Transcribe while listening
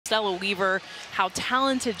Stella Weaver, how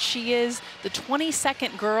talented she is. The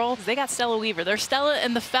 22nd girl, they got Stella Weaver. They're Stella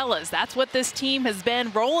and the fellas. That's what this team has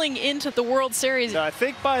been rolling into the World Series. I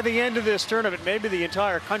think by the end of this tournament, maybe the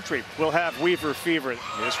entire country will have Weaver fever.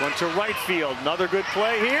 This one to right field. Another good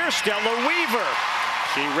play here. Stella Weaver.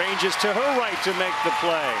 She ranges to her right to make the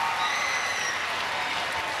play.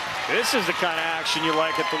 This is the kind of action you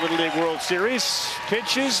like at the Little League World Series.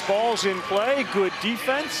 Pitches, balls in play, good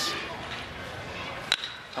defense.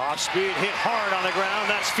 Off speed, hit hard on the ground.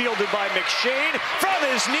 That's fielded by McShane. From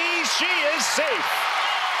his knees, she is safe.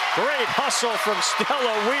 Great hustle from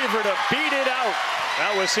Stella Weaver to beat it out.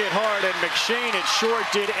 That was hit hard, and McShane at short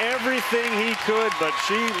did everything he could, but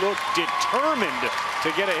she looked determined to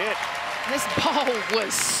get a hit. This ball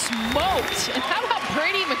was smoked. And how about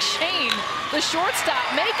Brady McShane, the shortstop,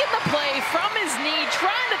 making the play from his knee,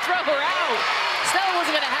 trying to throw her out. Stella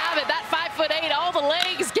wasn't going to have it. That 5'8", all the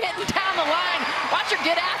legs getting down the line. Watch her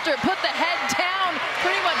get after it, put the head down,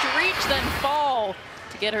 pretty much reach, then fall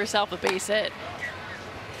to get herself a base hit.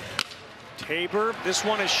 Tabor, this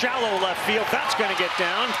one is shallow left field. That's going to get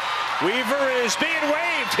down. Weaver is being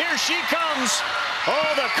waved. Here she comes.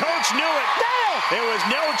 Oh, the coach knew it. There was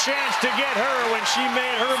no chance to get her when she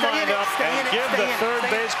made her mind up, and give the third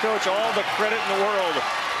base coach all the credit in the world.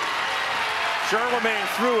 Charlemagne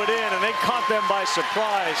threw it in, and they caught them by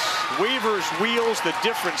surprise. Weaver's wheels the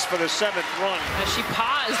difference for the 7th run. She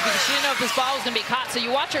paused because she didn't know if this ball was going to be caught. So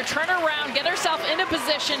you watch her turn around, get herself into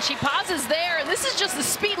position. She pauses there, and this is just the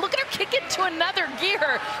speed. Look at her kick it to another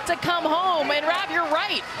gear to come home. And Rob, you're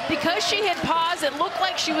right. Because she had paused, it looked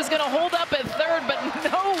like she was going to hold up at third, but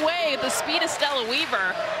no way. The speed of Stella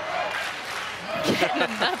Weaver. Getting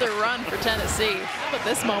another run for Tennessee. How about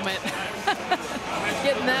this moment?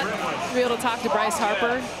 Getting that to be able to talk to Bryce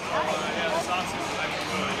Harper.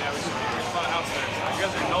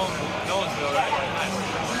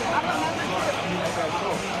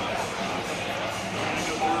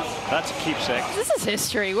 That's a keepsake. This is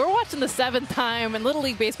history. We're watching the 7th time in Little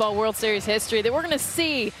League Baseball World Series history that we're going to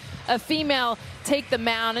see a female take the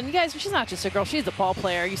mound. And you guys, she's not just a girl, she's a ball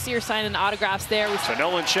player. You see her signing autographs there. So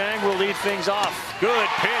Nolan Chang will lead things off. Good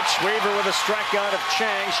pitch. Weaver with a strikeout of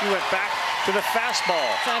Chang. She went back to the fastball.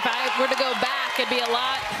 So if I were to go back, it'd be a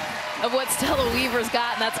lot of what Stella Weaver's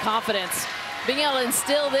got, and that's confidence. Being able to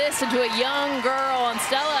instill this into a young girl, and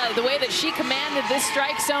Stella, the way that she commanded this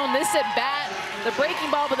strike zone, this at bat, the breaking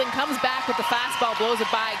ball, but then comes back with the fastball, blows it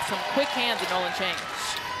by. Some quick hands of Nolan Chang.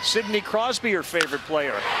 Sidney Crosby, your favorite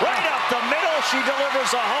player. Right up the middle, she delivers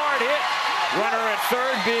a hard hit. Runner at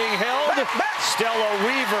third being held. Stella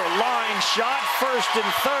Weaver, line shot, first and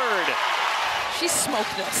third. She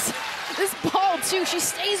smoked this. This ball, too, she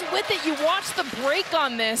stays with it. You watch the break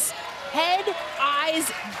on this. Head, eyes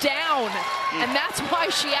down. And that's why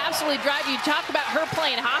she absolutely drives you. Talk about her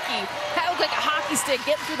playing hockey. That looked like a hockey stick,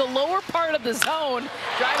 getting through the lower part of the zone,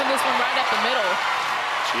 driving this one right up the middle.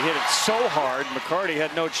 She hit it so hard, McCarty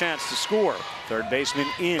had no chance to score. Third baseman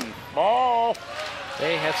in. Ball.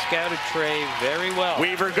 They have scouted Trey very well.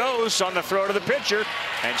 Weaver goes on the throw to the pitcher,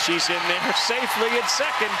 and she's in there safely at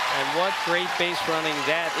second. And what great base running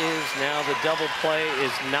that is. Now the double play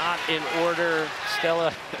is not in order.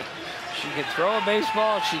 Stella, she can throw a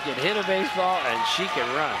baseball, she can hit a baseball, and she can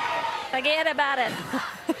run. Forget about it.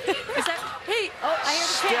 Is that, hey, oh, I hear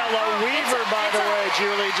the Stella Weaver, by the way,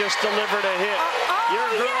 Julie, just delivered a hit. Your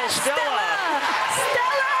girl, yes, Stella.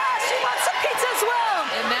 Stella, she wants some pizza as well.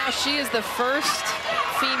 And now she is the first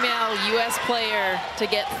female U.S. player to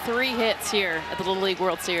get 3 hits here at the Little League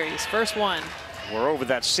World Series. First one. We're over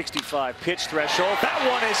that 65 pitch threshold. That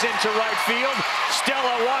one is into right field.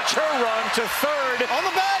 Stella, watch her run to third. On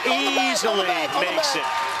the back, easily makes it.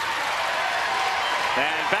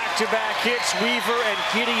 And back-to-back hits, Weaver and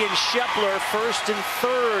Gideon Shepler, first and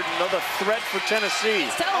third. Another threat for Tennessee.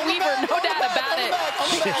 Stella Weaver, no doubt about it.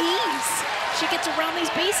 Ease. She gets around these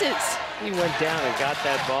bases. He went down and got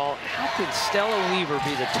that ball. How could Stella Weaver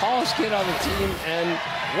be the tallest kid on the team and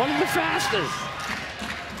one of the fastest?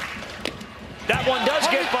 That one does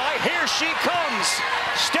get by. Here she comes.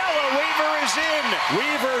 Stella Weaver is in.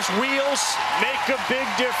 Weaver's wheels make a big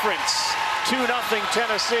difference. 2-0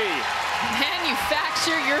 Tennessee.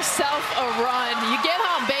 Manufacture yourself a run. You get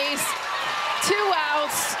on base, 2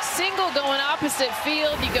 outs, single going opposite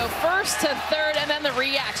field. You go first to third, and then the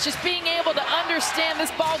reacts. Just being able to understand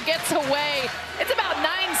this ball gets away. It's about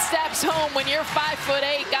 9 steps home when you're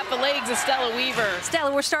 5'8", got the legs of Stella Weaver.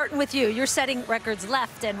 Stella, we're starting with you. You're setting records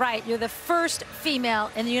left and right. You're the first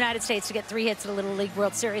female in the United States to get 3 hits at the Little League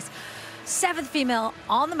World Series. 7th female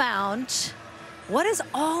on the mound. What has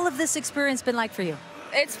all of this experience been like for you?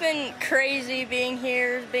 It's been crazy being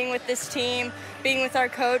here, being with this team, being with our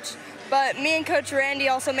coach. But me and Coach Randy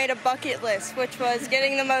also made a bucket list, which was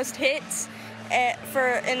getting the most hits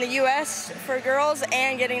in the U.S. for girls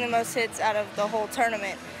and getting the most hits out of the whole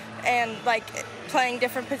tournament, and like playing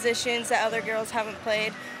different positions that other girls haven't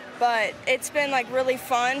played. But it's been like really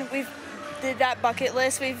fun. We've did that bucket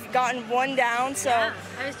list. We've gotten one down, so. Yeah,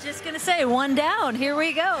 I was just gonna say, one down, here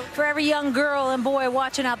we go. For every young girl and boy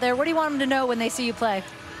watching out there, what do you want them to know when they see you play?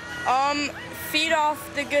 Feed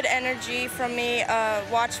off the good energy from me,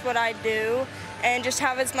 watch what I do, and just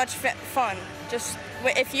have as much fun. Just,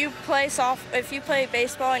 if you play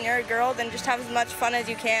baseball and you're a girl, then just have as much fun as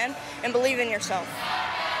you can and believe in yourself.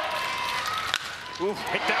 Ooh,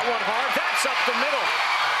 hit that one hard, that's up the middle.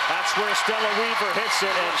 That's where Stella Weaver hits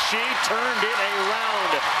it, and she turned it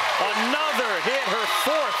around. Another hit, her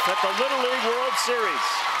 4th at the Little League World Series.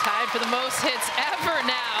 Tied for the most hits ever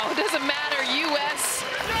now. Doesn't matter, U.S.,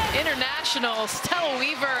 international, Stella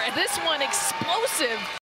Weaver, and this one explosive.